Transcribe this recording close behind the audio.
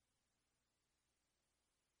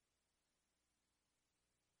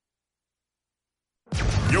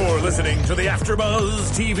listening to the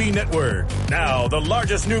AfterBuzz TV Network, now the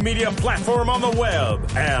largest new media platform on the web,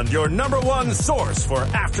 and your number one source for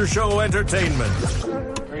after-show entertainment.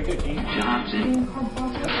 Very good, Chief Johnson.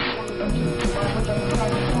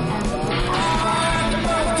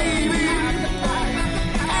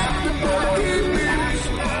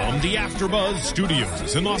 The AfterBuzz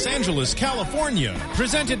Studios in Los Angeles, California.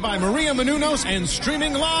 Presented by Maria Menounos and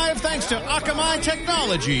streaming live thanks to Akamai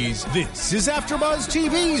Technologies. This is AfterBuzz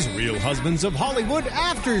TV's Real Husbands of Hollywood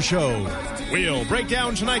After Show. We'll break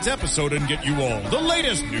down tonight's episode and get you all the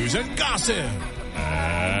latest news and gossip.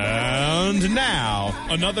 And now,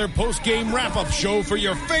 another post-game wrap-up show for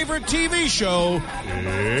your favorite TV show.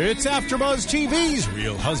 It's AfterBuzz TV's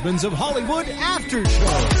Real Husbands of Hollywood After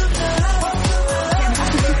Show.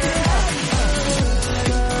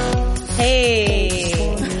 Hey.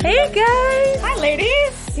 Hey, guys. Hi,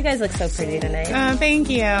 ladies. You guys look so pretty tonight.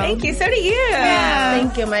 Thank you. Thank you. So do you. Yeah.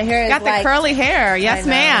 Thank you. My hair is got the curly hair. Yes,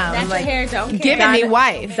 ma'am. Natural hair, don't care. Giving me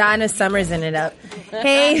wife. Donna Summers in it up.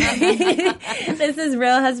 Hey. This is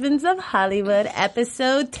Real Husbands of Hollywood,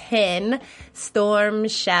 episode 10, Storm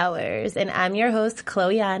Showers. And I'm your host,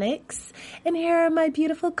 Chloe Onyx. And here are my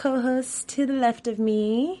beautiful co-hosts to the left of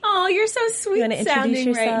me. Oh, you're so sweet you want to introduce sounding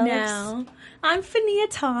yourselves? right now. I'm Fania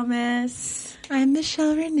Thomas. I'm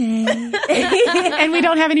Michelle Renee. And we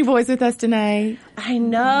don't have any boys with us tonight. I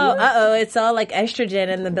know. Uh-oh, it's all like estrogen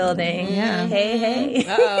in the building. Yeah. Hey.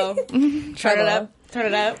 Uh-oh. Turn it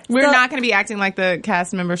up. We're not going to be acting like the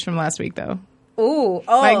cast members from last week, though. Ooh.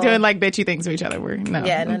 Oh. Like doing like bitchy things to each other.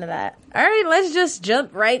 Yeah, none of that. All right, let's just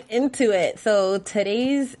jump right into it. So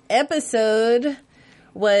today's episode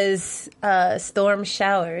was Storm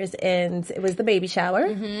Showers, and it was the baby shower.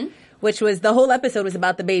 Mm-hmm. Which was, the whole episode was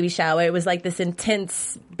about the baby shower. It was like this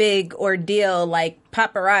intense, big ordeal, like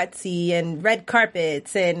paparazzi and red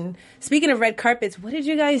carpets. And speaking of red carpets, what did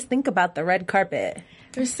you guys think about the red carpet?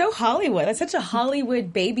 It was so Hollywood. It's such a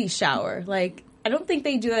Hollywood baby shower. Like, I don't think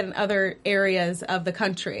they do that in other areas of the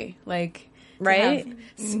country. Like, right?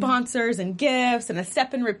 Sponsors and gifts and a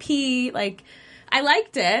step and repeat. Like, I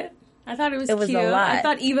liked it. I thought it was cute. A lot. I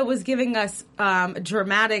thought Eva was giving us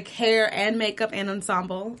dramatic hair and makeup and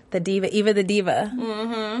ensemble. Eva the Diva.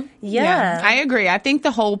 Mm-hmm. Yeah. I agree. I think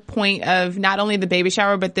the whole point of not only the baby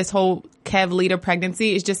shower, but this whole Kev Lita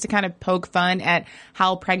pregnancy is just to kind of poke fun at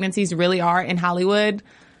how pregnancies really are in Hollywood.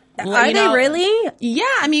 Are they really? Yeah,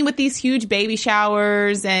 I mean, with these huge baby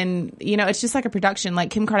showers and, it's just like a production, like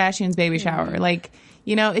Kim Kardashian's baby shower. Like,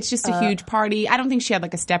 it's just a huge party. I don't think she had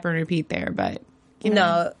like a step and repeat there, but...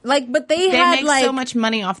 No, but they make like so much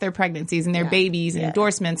money off their pregnancies and their babies and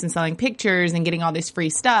endorsements and selling pictures and getting all this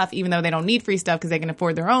free stuff, even though they don't need free stuff because they can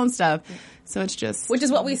afford their own stuff. So it's just... Which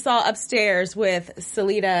is what we saw upstairs with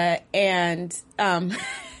Selena and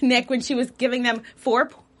Nick when she was giving them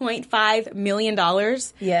 $4.5 million.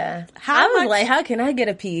 Yeah. I was like, how can I get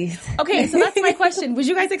a piece? Okay, so that's my question. Would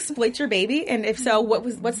you guys exploit your baby? And if so,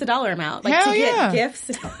 what's the dollar amount? Like, hell to yeah. get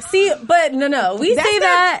gifts? See, but no. We say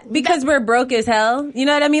that because we're broke as hell. You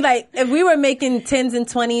know what I mean? Like, if we were making 10s and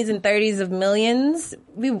 20s and 30s of millions,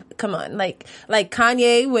 come on. Like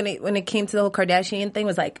Kanye, when it came to the whole Kardashian thing,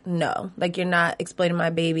 was like, no. Like, you're not exploiting my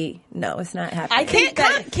baby. No, it's not happening. I think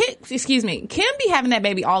Kim be having that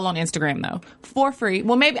baby all on Instagram, though, for free.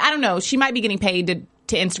 Well, maybe, I don't know. She might be getting paid to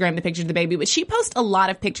Instagram the pictures of the baby, but she posts a lot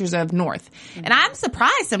of pictures of North. And I'm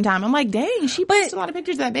surprised sometimes. I'm like, dang, she posts a lot of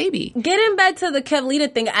pictures of that baby. Getting back to the Kev Lita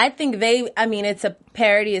thing, I think it's a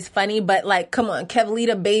parody, is funny, but like, come on, Kev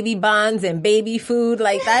Lita baby bonds and baby food,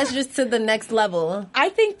 like that's just to the next level. I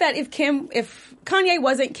think that if Kanye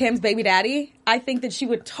wasn't Kim's baby daddy, I think that she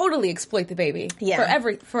would totally exploit the baby. Yeah.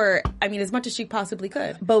 As much as she possibly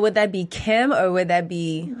could. But would that be Kim or would that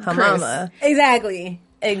be her Chris. mama? Exactly.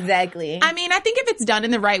 I mean, I think if it's done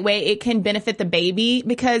in the right way, it can benefit the baby,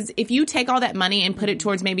 because if you take all that money and put it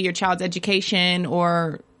towards maybe your child's education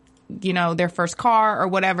or, their first car or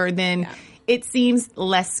whatever, then it seems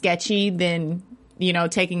less sketchy than,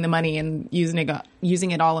 taking the money and using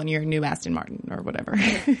it all on your new Aston Martin or whatever.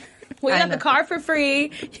 Well, you have the car for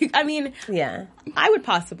free. yeah. I would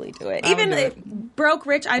possibly do it. Even broke,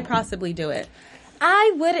 rich, I'd possibly do it.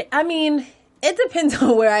 It depends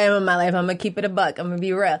on where I am in my life. I'm going to keep it a buck. I'm going to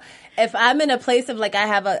be real. If I'm in a place of like I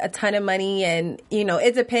have a ton of money and,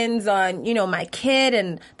 it depends on, my kid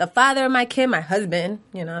and the father of my kid, my husband,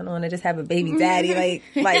 I don't want to just have a baby daddy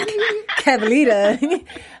like Kev Lita.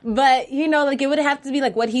 But, it would have to be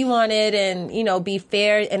like what he wanted and, be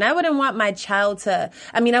fair. And I wouldn't want my child I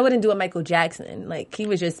wouldn't do a Michael Jackson. Like, he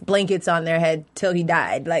was just blankets on their head till he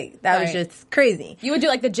died. Like, that was just crazy. You would do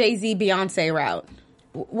like the Jay-Z Beyonce route.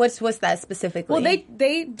 What's that specifically? Well,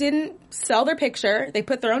 they didn't sell their picture. They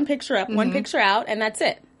put their own picture up, one picture out, and that's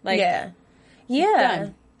it. Like, yeah.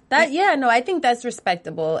 done. I think that's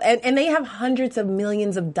respectable. And they have hundreds of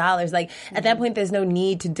millions of dollars. Like, at that point, there's no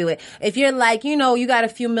need to do it. If you're like, you got a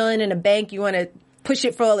few million in a bank, you want to push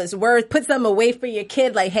it for all it's worth, put some away for your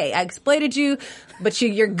kid, like, hey, I exploited you, but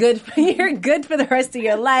you're good you're good for the rest of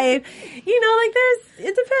your life.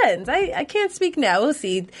 It depends. I can't speak now. We'll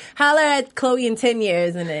see. Holler at Chloe in 10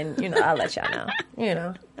 years and then, I'll let y'all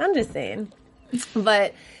know. I'm just saying.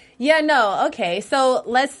 But yeah, no, okay. So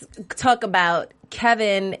let's talk about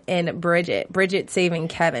Kevin and Bridget. Bridget saving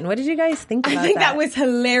Kevin. What did you guys think about that? I think that was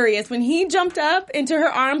hilarious when he jumped up into her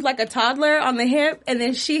arms like a toddler on the hip, and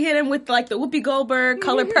then she hit him with like the Whoopi Goldberg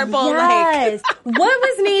color purple. Yes. What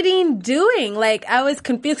was Nadine doing? Like, I was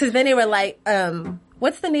confused because then they were like,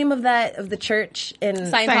 what's the name of the church in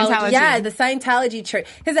Scientology? Yeah, the Scientology church.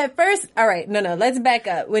 Because at first, all right, no, let's back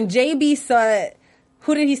up. When JB saw,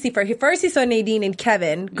 who did he see first? First he saw Nadine and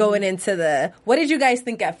Kevin going into the, what did you guys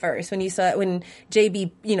think at first when you saw it, when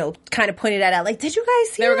JB, kind of pointed that out? Like, did you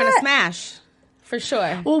guys see They were that? going to smash. For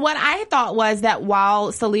sure. Well, what I thought was that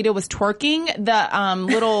while Salida was twerking,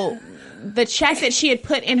 the check that she had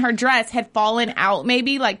put in her dress had fallen out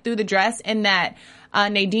maybe like through the dress, and that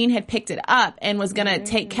Nadine had picked it up and was going to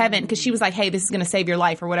take Kevin because she was like, hey, this is going to save your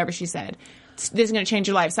life or whatever she said. This is going to change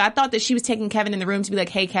your life. So I thought that she was taking Kevin in the room to be like,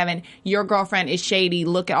 hey, Kevin, your girlfriend is shady.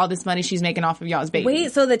 Look at all this money she's making off of y'all's baby.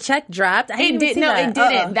 Wait, so the check dropped? I didn't It see that. didn't.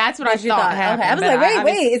 Uh-oh. That's what I What you thought happened. Okay. I was but like,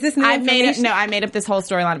 wait, is this new information? I made up this whole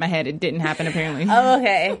storyline in my head. It didn't happen, apparently. Oh,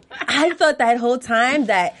 okay. I thought that whole time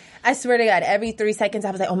that, I swear to God, every 3 seconds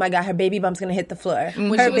I was like, oh my God, her baby bump's going to hit the floor.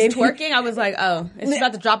 When she was twerking, I was like, oh, it's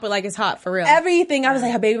about to drop it like it's hot, for real. Everything, I was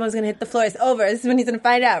like, her baby bump's going to hit the floor. It's over. This is when he's going to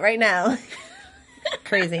find out right now.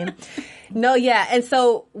 Crazy. No, yeah. And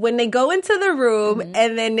so when they go into the room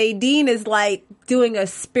and then Nadine is like doing a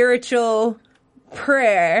spiritual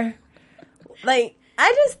prayer, like,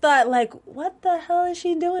 I just thought, like, what the hell is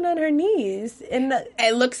she doing on her knees?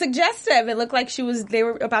 It looked suggestive. It looked like they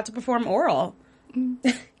were about to perform oral.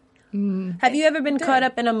 Have you ever been caught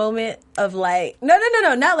up in a moment of like, no,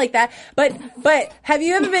 not like that. But have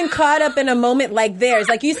you ever been caught up in a moment like theirs?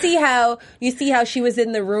 Like you see how she was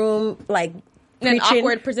in the room, like, in an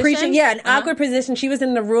awkward position? Preaching, yeah, an awkward position. She was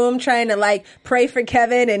in the room trying to like pray for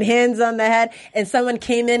Kevin and hands on the head, and someone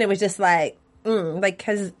came in and was just like, like,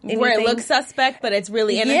 has anything, where it looks suspect, but it's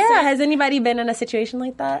really innocent. Yeah, has anybody been in a situation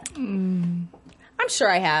like that? I'm sure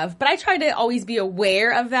I have, but I try to always be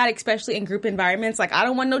aware of that, especially in group environments. Like, I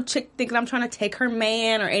don't want no chick thinking I'm trying to take her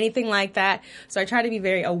man or anything like that. So I try to be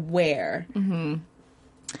very aware. Mm-hmm.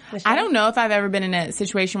 I don't know if I've ever been in a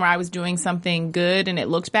situation where I was doing something good and it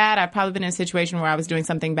looked bad. I've probably been in a situation where I was doing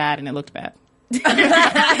something bad and it looked bad. And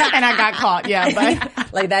I got caught, yeah.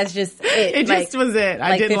 But like, that's just it. It just was it.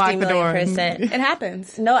 I didn't lock the door. It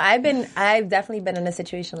happens. No, I've definitely been in a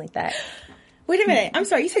situation like that. Wait a minute. I'm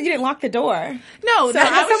sorry. You said you didn't lock the door. No. So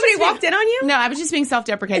somebody walked in on you? No, I was just being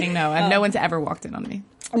self-deprecating. No one's ever walked in on me.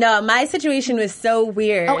 No, my situation was so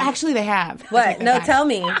weird. Oh, actually, they have. What? No, tell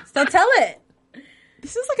me. So tell it.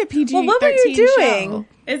 This is like a PG-13 Well, what were you doing? show.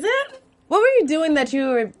 Is it? What were you doing that you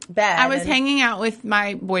were bad? I was hanging out with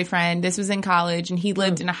my boyfriend. This was in college, and he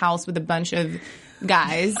lived in a house with a bunch of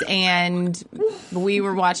guys, and we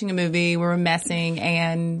were watching a movie. We were messing,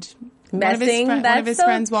 and one of his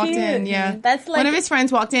friends walked in. Yeah, that's like, one of his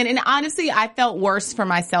friends walked in, and honestly, I felt worse for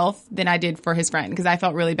myself than I did for his friend because I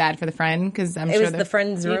felt really bad for the friend because I'm sure it was the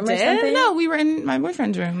friend's room or something. No, we were in my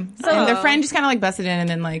boyfriend's room, and their friend just kind of like busted in, and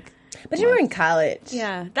then like. But you were in college.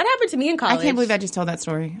 Yeah, that happened to me in college. I can't believe I just told that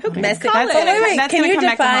story. Messing. That's going to come back to haunt me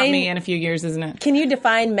define in a few years, isn't it? Can you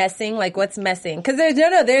define messing? Like, what's messing? Because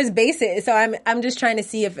there's basic. So I'm just trying to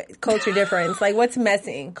see if culture difference. Like, what's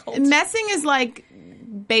messing? Messing is like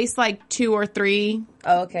base like 2 or 3.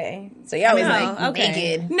 Oh, okay. So y'all was like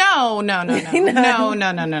naked. No.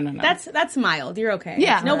 That's mild. You're okay.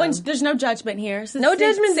 Yeah. There's no judgment here. So no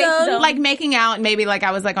judgment zone. Like making out, and maybe like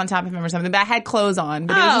I was like on top of him or something, but I had clothes on.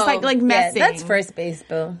 But it was just like messing. Yeah, that's first base,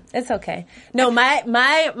 Boo. It's okay. No,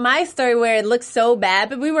 my story where it looked so bad,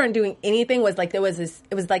 but we weren't doing anything was like it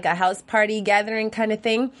was like a house party gathering kind of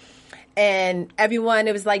thing. And everyone,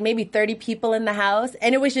 it was like maybe 30 people in the house.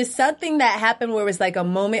 And it was just something that happened where it was like a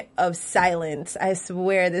moment of silence. I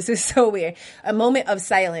swear, this is so weird. A moment of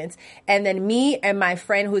silence. And then me and my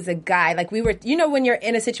friend who's a guy, like we were, when you're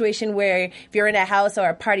in a situation where if you're in a house or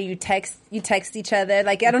a party, you text each other.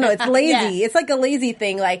 Like, I don't know, it's lazy. Yeah. It's like a lazy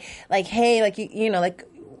thing. Like, hey, like, like,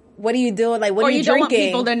 what are you doing? Like, what Or are you you don't want drinking?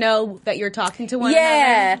 people to know that you're talking to one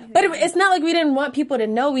Yeah, another. but it's not like we didn't want people to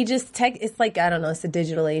know. We just text. It's like, I don't know, it's the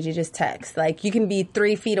digital age. You just text. Like, you can be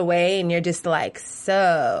 3 feet away and you're just like,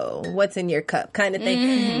 so what's in your cup kind of thing.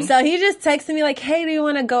 Mm-hmm. So he just texted me like, hey, do you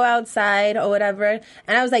want to go outside or whatever?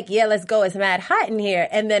 And I was like, yeah, let's go. It's mad hot in here.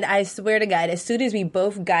 And then I swear to God, as soon as we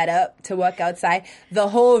both got up to walk outside, the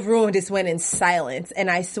whole room just went in silence.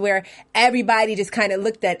 And I swear everybody just kind of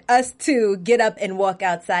looked at us two get up and walk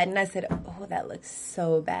outside. And I said, oh, that looks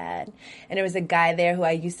so bad. And there was a guy there who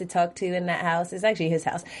I used to talk to in that house. It's actually his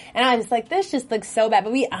house. And I was like, this just looks so bad.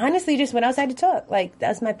 But we honestly just went outside to talk. Like,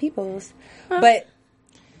 that's my people's. But,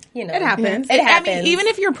 you know. It happens. It I happens. mean, even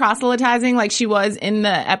if you're proselytizing like she was in the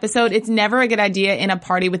episode, it's never a good idea in a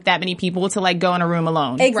party with that many people to like go in a room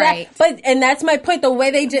alone. Exactly. Right. But, and that's my point. The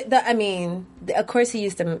way they did, I mean, of course he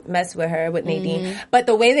used to mess with her, with Nadine, but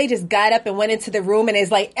the way they just got up and went into the room and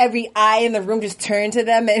it's like every eye in the room just turned to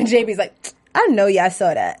them and JB's like, I know y'all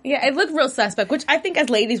saw that. Yeah, it looked real suspect, which I think as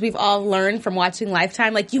ladies we've all learned from watching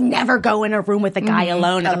Lifetime. Like, you never go in a room with a guy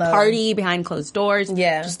alone at a party behind closed doors.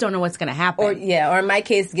 Yeah. Just don't know what's going to happen. Or in my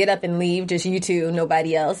case, get up and leave, just you two,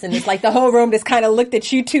 nobody else. And it's like the whole room just kind of looked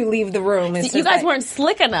at you two leave the room. It's you just guys like, weren't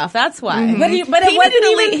slick enough, that's why. But it wasn't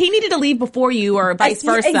even... He needed to leave before you or vice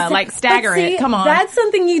versa. Like, stagger But see, it. Come on. That's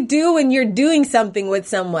something you do when you're doing something with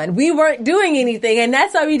someone. We weren't doing anything, and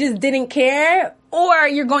that's why we just didn't care. Or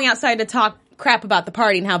you're going outside to talk crap about the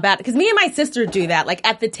party and how bad, because me and my sister do that, like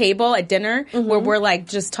at the table at dinner, where we're like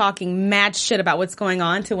just talking mad shit about what's going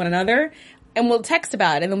on to one another, and we'll text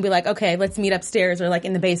about it, and then we'll be like, okay, let's meet upstairs or like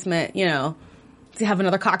in the basement, you know, to have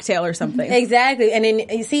another cocktail or something. Exactly. And then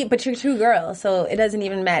you see, but you're two girls, so it doesn't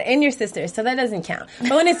even matter. And your sisters, so that doesn't count.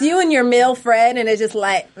 But when it's you and your male friend, and it's just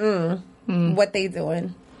like, what they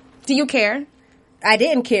doing? Do you care? I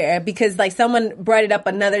didn't care because like someone brought it up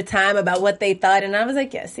another time about what they thought, and I was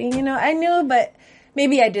like, yeah, see, you know, I knew, but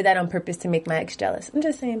maybe I did that on purpose to make my ex jealous. I'm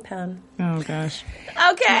just saying, pound. Oh gosh.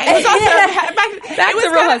 Okay. It was also, Back to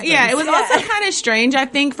real husbands. Yeah, it was also kind of strange, I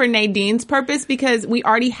think, for Nadine's purpose because we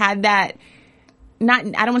already had that. I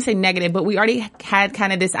don't want to say negative, but we already had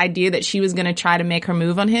kind of this idea that she was going to try to make her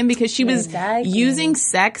move on him because she was using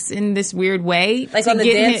sex in this weird way. Like on the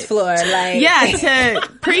dance floor. Like. Yeah,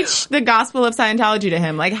 to preach the gospel of Scientology to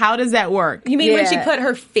him. Like, how does that work? You mean when she put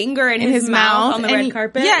her finger in his mouth on the red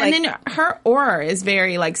carpet? Yeah, like, and then her aura is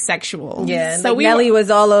very, like, sexual. Yeah, so like Nelly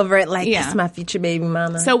was all over it, like, this is my future baby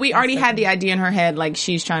mama. So we already had the idea in her head, like,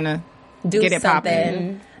 she's trying to get it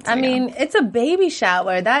popping. I mean, it's a baby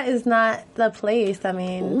shower. That is not the place. I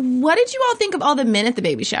mean, what did you all think of all the men at the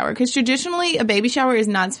baby shower? Because traditionally, a baby shower is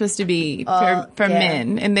not supposed to be for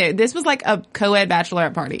men, and this was like a co-ed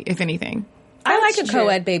bachelorette party, if anything. I like a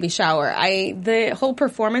co-ed baby shower. The whole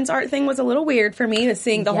performance art thing was a little weird for me, to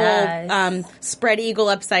seeing the whole spread eagle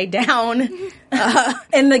upside down.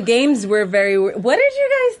 And the games were very weird. What did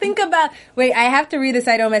you guys think about? Wait, I have to read this.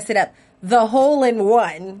 I don't mess it up. The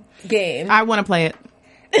hole-in-one game. I want to play it.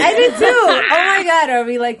 I did too. Oh my God, are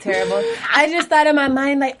we like terrible? I just thought in my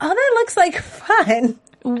mind, like, oh, that looks like fun.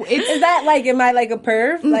 Is that like, am I like a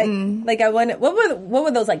perv? Like I wanted, what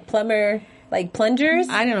were those like plungers?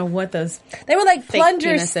 I don't know what those. They were like fake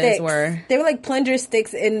plunger penises sticks. were. They were like plunger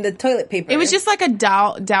sticks in the toilet paper. It was just like a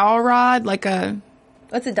dowel rod, like a.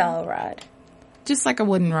 What's a dowel rod? Just like a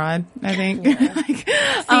wooden rod, I think.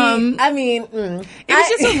 I mean, it was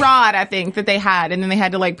just a rod, I think, that they had, and then they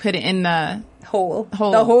had to like put it in the hole.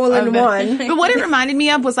 The hole in one. But what it reminded me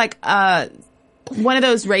of was like one of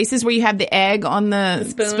those races where you have the egg on the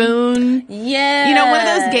spoon. Yeah. You know, one of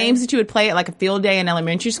those games that you would play at like a field day in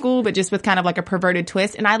elementary school, but just with kind of like a perverted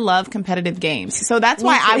twist. And I love competitive games. So that's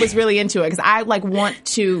why I was really into it, because I like want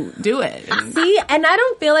to do it. See, and I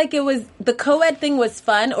don't feel like it was, the co-ed thing was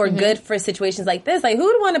fun or good for situations like this. Like, who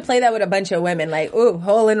would want to play that with a bunch of women? Like, ooh,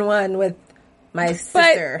 hole in one with my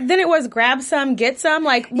sister. But then it was grab some, get some.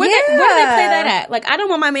 Like, where do they play that at? Like, I don't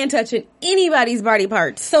want my man touching anybody's body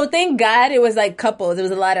parts. So thank God it was like couples. There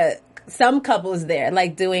was a lot of, some couples there,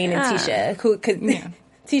 like Dwayne and Tisha, who could,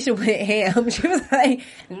 Tisha went ham. She was like,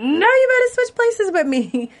 no, you better switch places with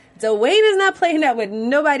me. Dwayne is not playing that with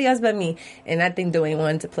nobody else but me. And I think Dwayne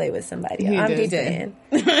wanted to play with somebody else. I'm just saying.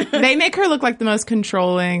 They make her look like the most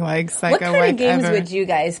controlling, like, psycho What kind of games ever. would you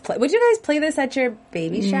guys play? Would you guys play this at your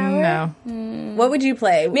baby shower? No. What would you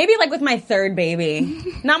play? Maybe like with my third baby,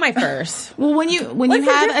 not my first. Well, when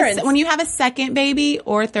you have a second baby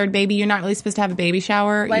or a third baby, you're not really supposed to have a baby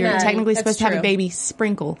shower. Why You're not? technically That's supposed to have a true. baby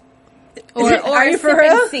sprinkle. Or Are you a for sip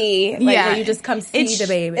real? and see, like, Yeah. where you just come see It's- the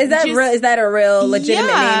baby. Is that Just- real? Is that a real legitimate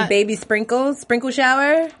Yeah. name? Baby sprinkle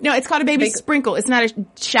shower? No, it's called a baby sprinkle. It's not a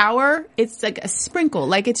shower. It's like a sprinkle.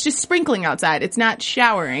 Like it's just sprinkling outside. It's not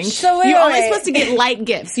showering. So wait, You're only wait. supposed to get light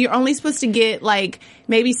gifts. You're only supposed to get like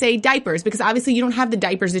maybe say diapers because obviously you don't have the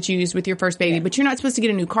diapers that you used with your first baby. But you're not supposed to get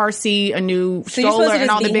a new car seat, a new So you're stroller, supposed to and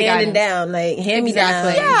all just the be big handing items. down, like hand me down.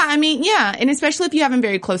 Exactly. Yeah, I mean, yeah, and especially if you have them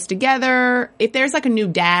very close together. If there's like a new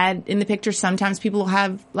dad in the picture, sometimes people will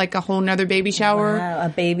have like a whole nother baby shower. Wow, a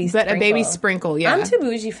baby But sprinkle. a baby sprinkle, yeah. I'm too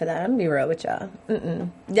bougie for that. I'm gonna be real with y'all.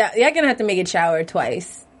 Yeah, y'all gonna have to make it shower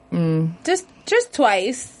twice. Just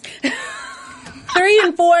twice. 3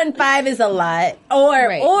 and 4 and 5 is a lot.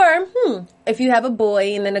 Or if you have a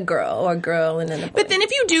boy and then a girl, or a girl and then a boy. But then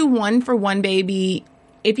if you do one for one baby,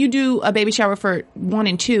 if you do a baby shower for 1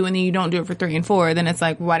 and 2 and then you don't do it for 3 and 4, then it's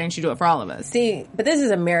like, why didn't you do it for all of us? See, but this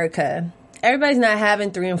is America. Everybody's not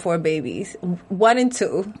having 3 and 4 babies. 1 and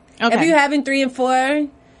 2. Okay. If you're having 3 and 4,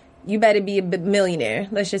 you better be a millionaire.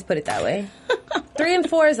 Let's just put it that way. 3 and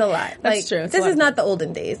 4 is a lot. That's true. It's a This lot is of not the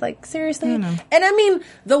olden days. Like, seriously? And I mean,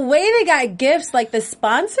 the way they got gifts, like the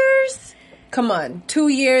sponsors, come on. 2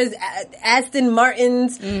 years, Aston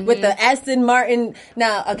Martins with the Aston Martin.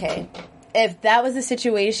 Now, okay. If that was a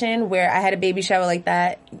situation where I had a baby shower like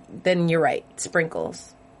that, then you're right.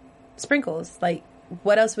 Sprinkles. Like,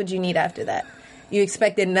 what else would you need after that? You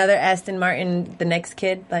expect another Aston Martin, the next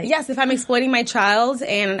kid? Like, Yes, if I'm exploiting my child,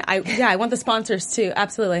 and I want the sponsors too.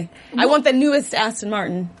 Absolutely, I want the newest Aston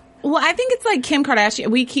Martin. Well, I think it's like Kim Kardashian.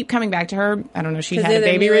 We keep coming back to her. I don't know. She 'Cause had a they're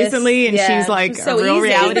the baby newest. recently, and Yeah. she's like She's so a real easy.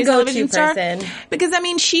 reality She's the go-to television star. person. Because I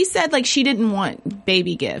mean, she said like she didn't want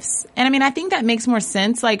baby gifts, and I mean, I think that makes more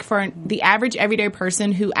sense. Like for the average everyday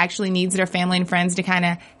person who actually needs their family and friends to kind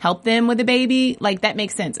of help them with a baby, like that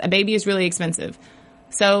makes sense. A baby is really expensive,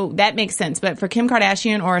 so that makes sense. But for Kim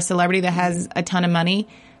Kardashian or a celebrity that has a ton of money,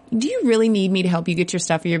 do you really need me to help you get your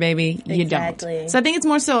stuff for your baby? You Exactly. don't. So I think it's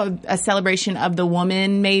more so a celebration of the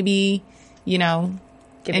woman, maybe, you know,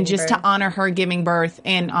 Giving and just birth. to honor her giving birth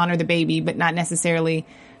and honor the baby, but not necessarily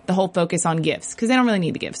the whole focus on gifts because they don't really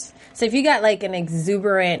need the gifts. So if you got like an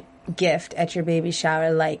exuberant gift at your baby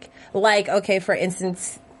shower, like okay, for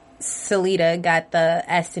instance, Salida got the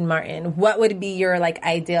Aston Martin. What would be your like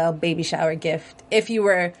ideal baby shower gift if you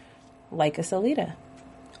were like a Salida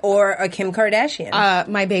or a Kim Kardashian?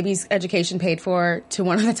 My baby's education paid for to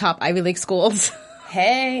one of the top Ivy League schools.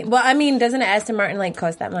 Hey, well, I mean, doesn't an Aston Martin like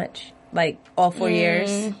cost that much? Like all 4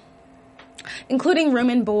 years? Including room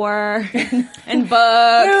and board and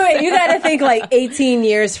books. Wait, you gotta think like 18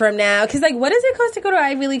 years from now. Cause like, what does it cost to go to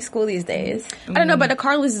Ivy League school these days? I don't know, but a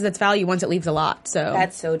car loses its value once it leaves a lot. So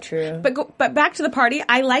That's so true. But back to the party.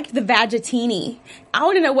 I liked the Vagittini. I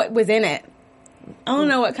want to know what was in it. I don't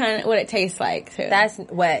know what it tastes like too. That's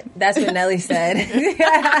what Nelly said.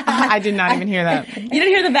 I did not even hear that. You didn't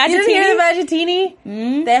hear the Vagittini? You didn't hear the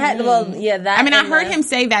Vagittini? They had, that. I mean, I and heard the- him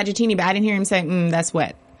say Vagittini, but I didn't hear him say, that's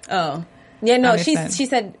wet. Oh. Yeah, no, I understand.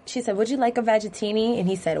 she said, would you like a Vagittini? And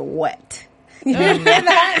he said, what? You hear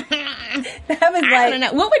that? That was I don't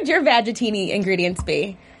like, know. What would your Vagittini ingredients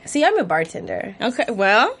be? see, I'm a bartender. Okay,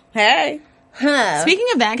 well, hey. Huh. Speaking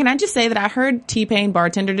of that, can I just say that I heard T-Pain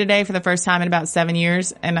bartender today for the first time in about 7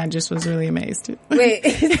 years, and I just was really amazed. Wait,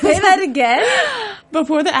 say that again?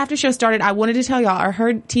 Before the after show started, I wanted to tell y'all I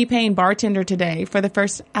heard T-Pain bartender today for the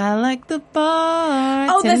first. I like the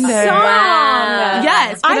bartender. Oh, the song. Wow.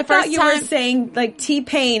 Yes, for I the thought first you time. were saying like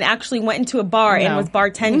T-Pain actually went into a bar and No. was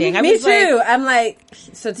bartending. I Me was too. like, I'm like,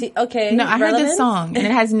 okay. No, I heard relevant? this song, and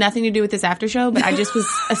it has nothing to do with this after show, but I just was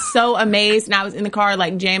so amazed, and I was in the car,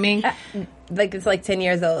 like, jamming. Like, it's like 10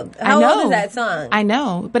 years old. I How know. old is that song? I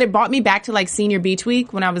know, but it brought me back to, like, senior beach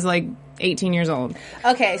week when I was, like, 18 years old.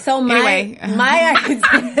 Okay, so Anyway. my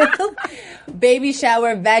ideal baby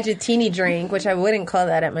shower Vagittini drink, which I wouldn't call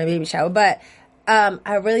that at my baby shower, but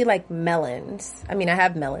I really like melons. I mean, I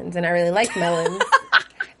have melons, and I really like melons.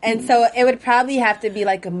 And so it would probably have to be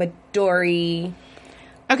like a Midori.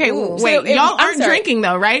 Okay, Ooh. wait, So, y'all I'm aren't sorry. drinking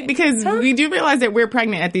though, right? Because we do realize that we're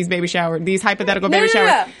pregnant at these baby shower, these hypothetical baby no, showers.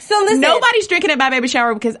 no. So listen. Nobody's drinking at my baby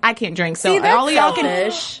shower because I can't drink. So See, that's all of y'all can.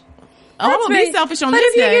 selfish. Oh, I'm gonna be selfish on but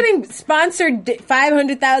this if you're day. getting sponsored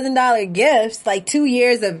 $500,000 gifts, like 2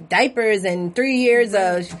 years of diapers and 3 years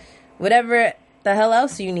of whatever the hell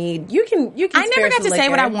else you need, you can. I never spare got some to say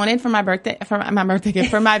what I liquor. wanted for my birthday gift,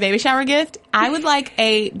 for my baby shower gift. I would like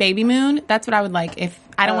a baby moon. That's what I would like. If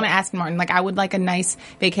I don't want to ask Martin, like I would like a nice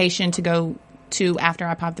vacation to go to after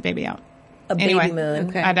I pop the baby out. A Anyway, baby moon.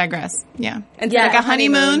 Okay. I digress. Yeah, And Yeah, like a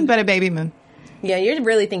honeymoon, but a baby moon. Yeah, you're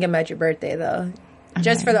really thinking about your birthday though.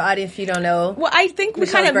 Just for the audience, if you don't know. Well, I think we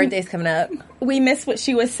Michelle's kind of birthday's coming up. we missed what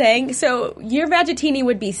she was saying. So your Vagitini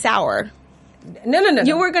would be sour. No.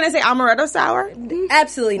 You were going to say amaretto sour?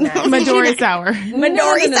 Absolutely not. Midori sour.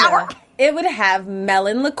 Midori sour. It would have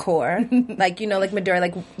melon liqueur, like Midori,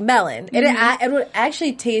 like melon. It would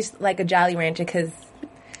actually taste like a Jolly Rancher because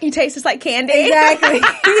You taste just like candy. exactly.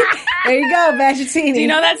 There you go, Vagitini. Do you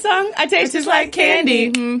know that song? I taste just like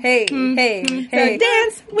candy. Hey, hey, hey!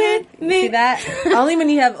 Dance with me. See that? Only when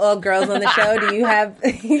you have all girls on the show do you have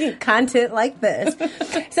content like this.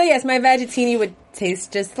 So yes, my Vagitini would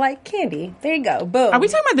taste just like candy. There you go. Boom. Are we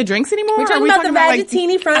talking about the drinks anymore? We're talking about the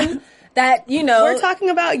Vagitini from that, We're talking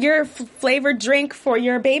about your flavored drink for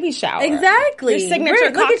your baby shower. Exactly. Your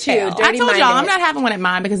signature Look at you, cocktail. I told y'all dirty-minded. I'm not having one at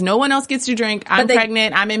mine because no one else gets to drink. I'm they-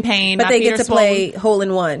 pregnant. I'm in pain. But my they feet get are to swollen. play hole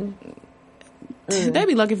in one. They'd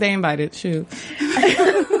be lucky if they invited. Shoot.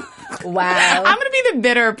 Wow. I'm gonna be the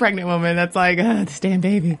bitter pregnant woman that's like, this damn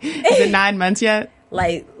baby. Is it 9 months yet?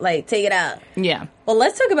 like take it out. Yeah. Well,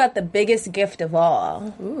 let's talk about the biggest gift of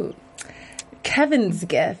all. Ooh. Kevin's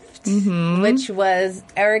gift, which was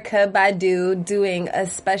Erykah Badu doing a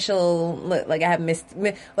special look. Like I have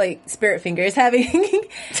like spirit fingers having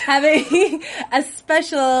a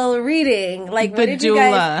special reading. Like what The did you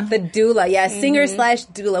guys? doula. The doula, yeah, singer /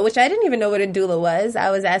 doula. Which I didn't even know what a doula was.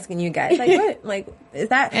 I was asking you guys, like what? Like is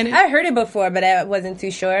that? And I heard it before, but I wasn't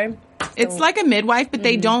too sure. It's like a midwife, but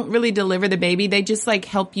they don't really deliver the baby. They just like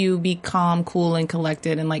help you be calm, cool, and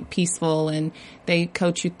collected and like peaceful, and they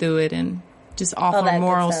coach you through it and just All that offer good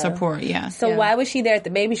moral stuff. support. Yeah. So why was she there at the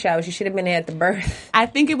baby shower? She should have been there at the birth. I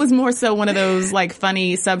think it was more so one of those like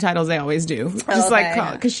funny subtitles they always do. Just Okay.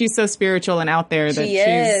 like, because she's so spiritual and out there that She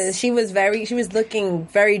is. She was looking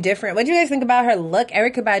very different. What do you guys think about her look?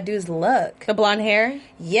 Erykah Badu's look. The blonde hair.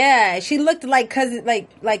 Yeah, she looked like cousin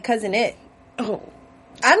It. Oh.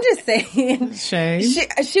 I'm just saying. Shay.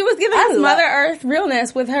 She was giving I us love- Mother Earth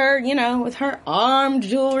realness with her, with her arm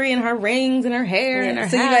jewelry and her rings and her hair and her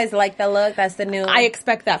So hat. you guys like the look? That's the new. I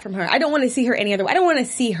expect that from her. I don't want to see her any other way. I don't want to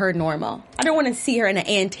see her normal. I don't want to see her in an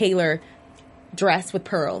Ann Taylor dress with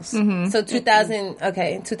pearls. So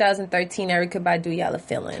 2013 Erykah Badu, y'all are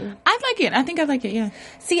feeling. I like it. I think I like it, yeah.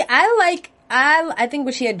 See, I think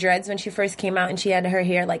when she had dreads when she first came out and she had her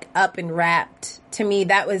hair like up and wrapped, to me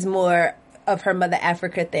that was more of her Mother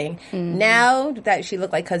Africa thing. Now that she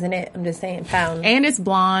looked like Cousin It, I'm just saying, pound. And it's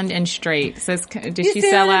blonde and straight. So did You she see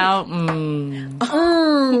sell that? out?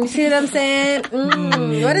 See what I'm saying?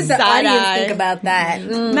 What does the Side audience eye. think about that?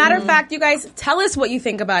 Matter of fact, you guys, tell us what you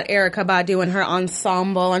think about Erykah Badu and her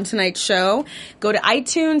ensemble on tonight's show. Go to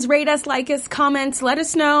iTunes, rate us, like us, comments. Let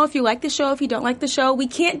us know if you like the show, if you don't like the show. We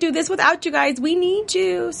can't do this without you guys. We need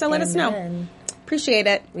you. So let us know. Amen. Appreciate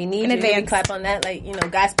it. We need in you. advance. We clap on that, like,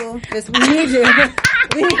 gospel. Just, we need you.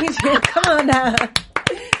 We need you. Come on now.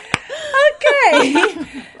 Okay.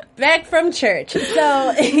 Back from church.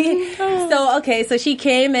 So she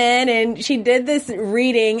came in and she did this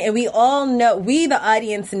reading, and we all know, the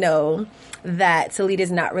audience know that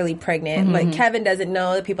Saleeta's not really pregnant, but Kevin doesn't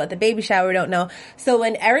know, the people at the baby shower don't know. So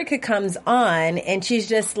when Erykah comes on and she's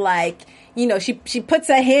just like, she puts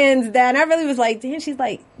her hands down. I really was like, damn, she's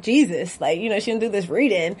like Jesus. Like, she didn't do this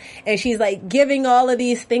reading. And she's like giving all of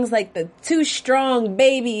these things like the 2 strong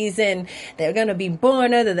babies and they're going to be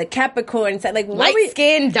born under the Capricorn. So, like, Light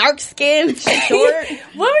skin, dark skin, short.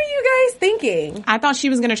 What were you guys thinking? I thought she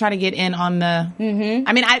was going to try to get in on the...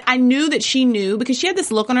 I mean, I knew that she knew because she had this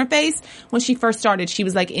look on her face when she first started. She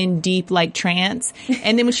was like in deep like trance.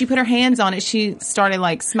 And then when she put her hands on it, she started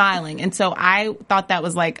like smiling. And so I thought that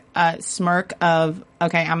was like a smirk of,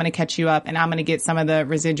 okay, I'm going to catch you up and I'm going to get some of the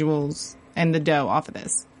residuals and the dough off of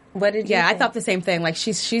this. What did you Yeah, I think? thought the same thing. Like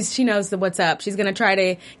she knows what's up. She's gonna try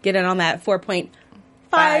to get in on that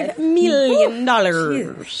 $4.5 million.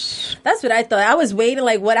 That's what I thought. I was waiting,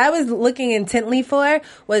 like, what I was looking intently for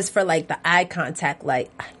was for, like, the eye contact, like,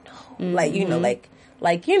 I know, like,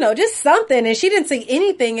 just something. And she didn't say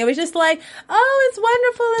anything. It was just like, oh, it's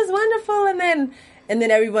wonderful. And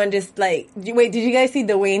then everyone just, like, wait, did you guys see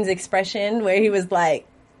Dwayne's expression where he was like,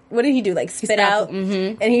 what did he do? Like, spit out?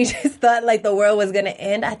 And he just thought, like, the world was going to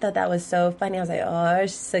end. I thought that was so funny. I was like, oh,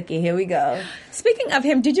 Sookie, here we go. Speaking of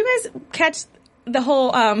him, did you guys catch the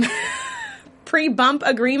whole pre-bump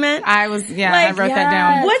agreement? I wrote that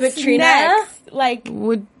down. With What's Trina? next? Like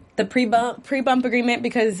The pre-bump agreement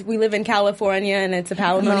because we live in California and it's a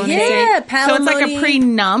palimony Yeah, state. palimony. So it's like a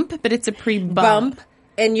pre-nump, but it's a pre-bump. bump.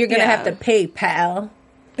 And you're going to Yeah. have to pay, pal.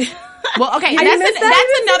 Well, okay, you missed that?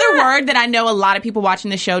 that's another word that I know a lot of people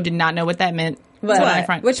watching the show did not know what that meant. What? So my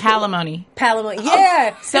friend, Which- palimony. Palimony.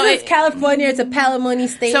 Yeah. So So it's it- California. It's a palimony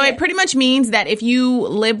state. So it pretty much means that if you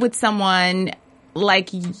live with someone like,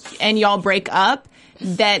 and y'all break up,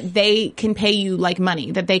 that they can pay you like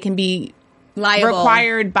money, that they can be Liable.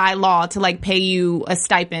 required by law to like pay you a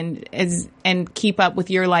stipend and keep up with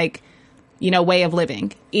your like, you know, way of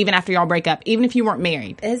living, even after y'all break up, even if you weren't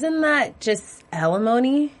married. Isn't that just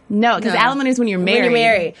alimony? No, because alimony is when you're married. When you're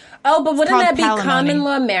married. Oh, but wouldn't called that be palimony. common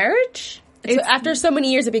law marriage? So after so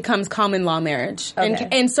many years, it becomes common law marriage Okay.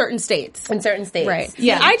 in certain states. In certain states. Right.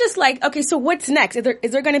 Yeah. I just like, okay, so what's next? Is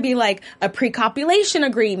there going to be like a pre-copulation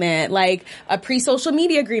agreement, like a pre-social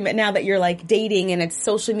media agreement now that you're like dating and it's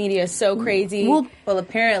social media is so crazy? Well,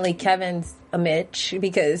 apparently Kevin's a Mitch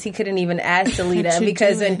because he couldn't even ask Alita To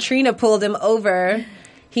because do when it. Trina pulled him over,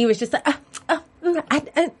 he was just like,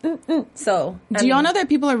 So, Do y'all know that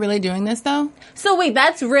people are really doing this though? So wait,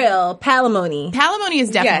 that's real palimony. Palimony is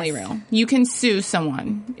definitely Yes. real. You can sue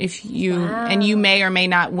someone if you, and you may or may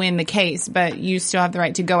not win the case, but you still have the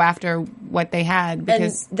right to go after what they had And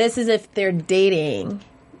because this is if they're dating.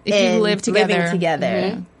 if you and live together. living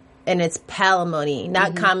together. And it's palimony,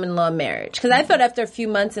 not common law marriage. Because I thought after a few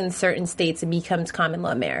months in certain states, it becomes common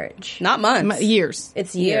law marriage. Not months. Years.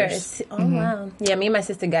 It's years. Oh, wow. Yeah, me and my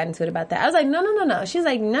sister got into it about that. I was like, no. She's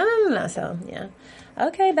like, no. So, yeah.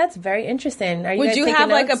 Okay, that's very interesting. Are you Would guys you taking have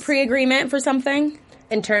like a notes? pre-agreement for something?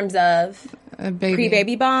 In terms of... A baby.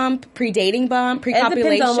 Pre-baby bump, pre-dating bump, It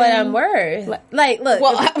pre-copulation? depends on what I'm worth. Like, look,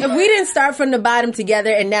 Well, if we didn't start from the bottom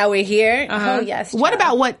together and now we're here, oh, yes. What child.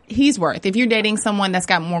 about what he's worth? If you're dating someone that's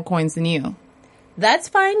got more coins than you, That's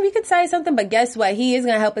fine. We could sign something, but guess what? He is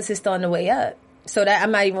going to help us sister on the way up. So that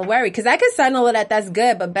I'm not even worried. Because I could sign all of that. That's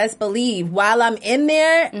good. But best believe, while I'm in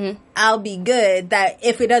there, I'll be good. That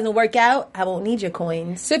if it doesn't work out, I won't need your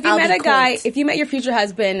coins. So if you I'll met be a guy, coins. if you met your future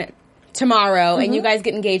husband tomorrow and you guys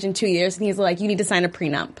get engaged in 2 years and he's like, you need to sign a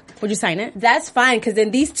prenup, would you sign it? That's fine. Because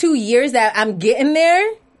in these 2 years that I'm getting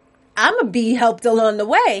there, I'm going to be helped along the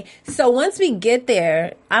way. So once we get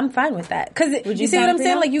there, I'm fine with that. Because you see sign what a I'm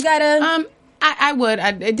saying? prenup? Like, you got to... I would.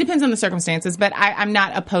 It depends on the circumstances, but I'm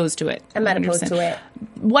not opposed to it. I'm not opposed 100%. to it.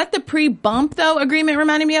 What the pre-bump though agreement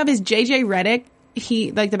reminded me of is JJ Redick.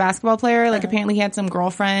 He, like the basketball player, like apparently he had some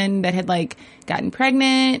girlfriend that had like gotten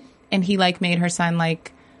pregnant, and he like made her sign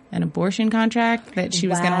like an abortion contract that she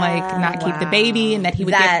was gonna like not keep the baby, and that he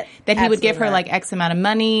would That- he would give her absolutely like X amount of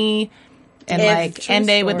money. And If- like, true and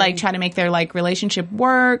they would story. like try to make their like relationship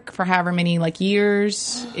work for however many like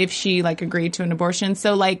years if she like agreed to an abortion.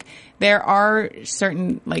 So like there are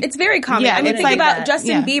certain like It's very common. Yeah, I mean, it's think like about that. Justin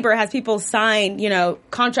Yeah. Bieber has people sign,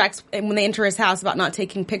 contracts when they enter his house about not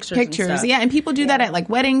taking pictures. And pictures. stuff. Yeah, and people do that at like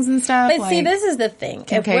weddings and stuff. But see, like- this is the thing.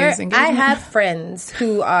 If Okay, it's I engagement. have friends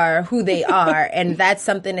who are who they are, and that's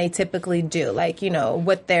something they typically do, like,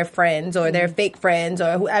 with their friends or their fake friends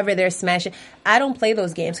or whoever they're smashing. I don't play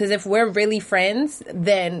those games because if we're really friends,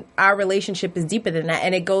 then our relationship is deeper than that,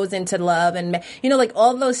 and it goes into love and like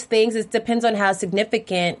all those things. It depends on how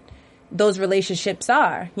significant those relationships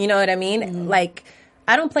are. You know what I mean? Like,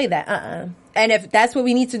 I don't play that. And if that's what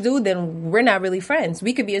we need to do, then we're not really friends.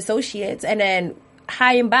 We could be associates, and then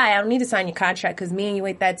high and by, I don't need to sign your contract because me and you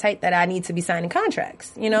ain't that tight that I need to be signing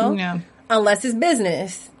contracts. Yeah. Unless it's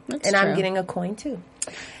business, and I'm true. getting a coin too.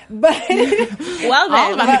 But Well then,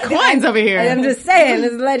 all about the coins over here. I'm just saying,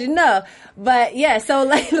 just to let you know. But yeah, so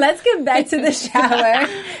let's get back to the shower.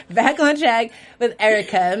 Back on track with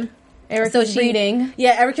Erica. Erica's reading.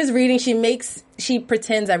 Yeah, Erica's reading. She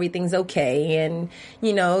pretends everything's okay, and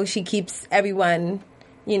she keeps everyone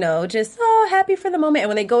just happy for the moment. And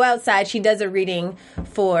when they go outside, she does a reading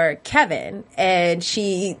for Kevin, and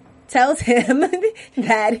she tells him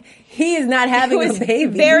that he is not having a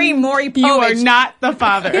baby. Very Maury Povich. You are not the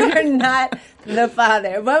father. You're not the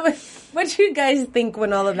father. What do you guys think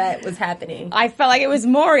when all of that was happening? I felt like it was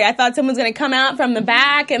Maury. I thought someone's going to come out from the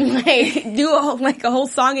back and do a whole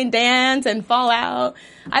song and dance and fall out.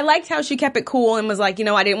 I liked how she kept it cool and was like,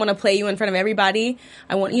 I didn't want to play you in front of everybody.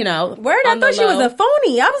 I want, Word, I on the thought she was low. a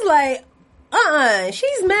phony. I was like,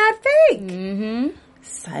 she's mad fake. Mm-hmm.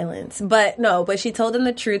 Silence. But she told him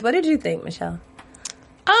the truth. What did you think, Michelle?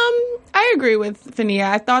 I agree with Fania.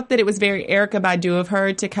 I thought that it was very Erykah Badu of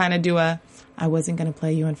her to kind of do I wasn't going to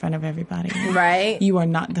play you in front of everybody. Right. You are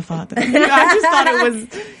not the father. I just thought it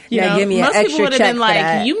was, Now give me an most extra people would have check been for like,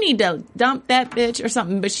 that. you need to dump that bitch or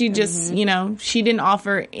something. But she just, she didn't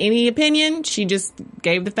offer any opinion. She just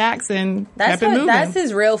gave the facts and kept it moving. That's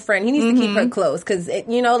his real friend. He needs to keep her close because,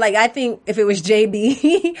 I think if it was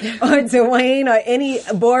JB or Dwayne or any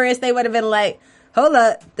Boris, they would have been like, hold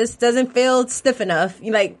up, this doesn't feel stiff enough,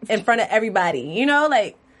 in front of everybody,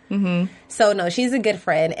 So, no, she's a good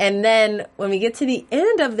friend. And then when we get to the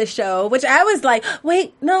end of the show, which I was like,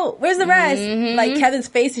 wait, no, where's the rest? Like, Kevin's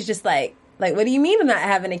face is just like, Like, what do you mean I'm not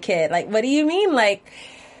having a kid? Like, what do you mean? Like,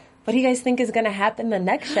 what do you guys think is going to happen the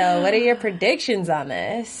next show? What are your predictions on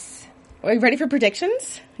this? Are you ready for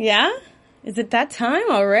predictions? Yeah? Is it that time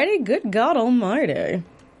already? Good God almighty.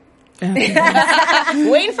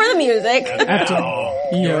 Waiting for the music.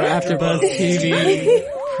 Your AfterBuzz TV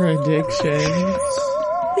predictions.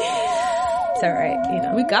 It's all right, you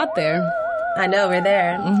know. We got there. I know, we're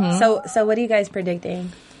there. So what are you guys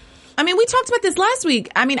predicting? I mean, we talked about this last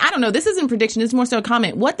week. I mean, I don't know. This isn't prediction. It's more so a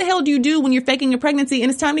comment. What the hell do you do when you're faking your pregnancy and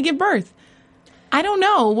it's time to give birth? I don't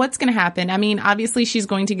know what's going to happen. I mean, obviously she's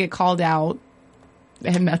going to get called out.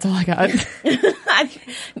 And that's all I got.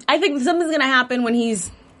 I think something's going to happen when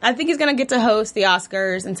I think he's going to get to host the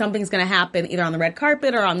Oscars, and something's going to happen either on the red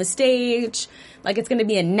carpet or on the stage. Like, it's going to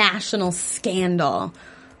be a national scandal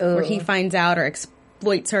where he finds out or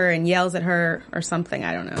exploits her and yells at her or something.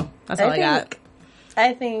 I don't know. That's all I got.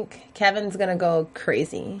 I think Kevin's going to go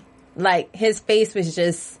crazy. Like, his face was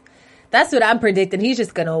just... That's what I'm predicting. He's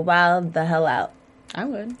just going to wild the hell out. I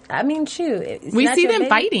would. I mean, shoot. We see them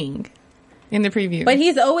fighting in the preview. But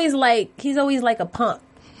he's always like a punk.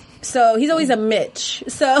 So he's always a Mitch.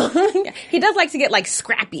 So he does like to get like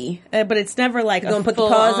scrappy, but it's never like going to put the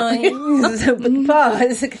paws on you. Put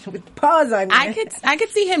the paws on you. I could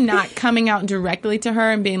see him not coming out directly to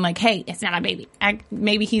her and being like, "Hey, it's not my baby."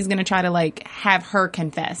 Maybe he's going to try to like have her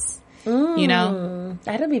confess. You know,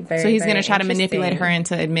 that'll be very. So he's going to try to interesting. manipulate her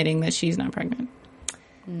into admitting that she's not pregnant.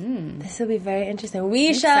 This will be very interesting.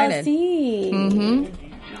 We shall see.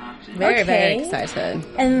 Very, very excited.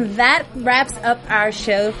 And that wraps up our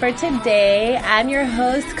show for today. I'm your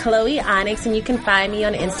host, Chloe Onyx, and you can find me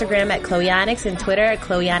on Instagram at Chloe Onyx and Twitter at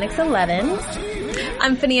Chloe Onyx11.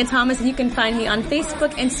 I'm Fania Thomas, and you can find me on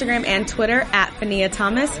Facebook, Instagram, and Twitter at Fania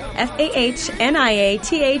Thomas,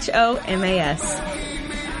 FAHNIATHOMAS.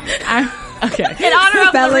 Okay. In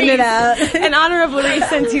honor of Maurice,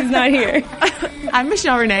 since he's not here. I'm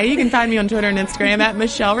Michelle Renee. You can find me on Twitter and Instagram at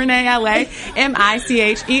Michelle Renee LA,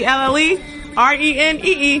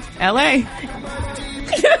 MICHELLERENEE LA.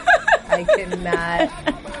 I cannot.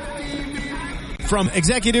 From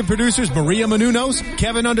executive producers Maria Menounos,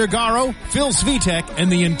 Kevin Undergaro, Phil Svitek,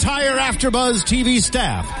 and the entire AfterBuzz TV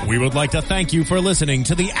staff, we would like to thank you for listening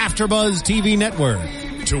to the AfterBuzz TV network.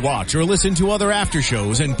 To watch or listen to other after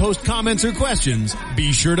shows and post comments or questions,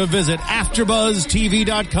 be sure to visit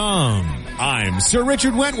AfterBuzzTV.com. I'm Sir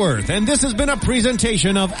Richard Wentworth, and this has been a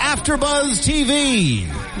presentation of AfterBuzz TV.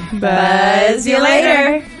 Buzz you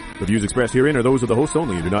later. The views expressed herein are those of the hosts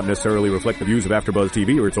only and do not necessarily reflect the views of AfterBuzz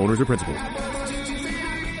TV or its owners or principals.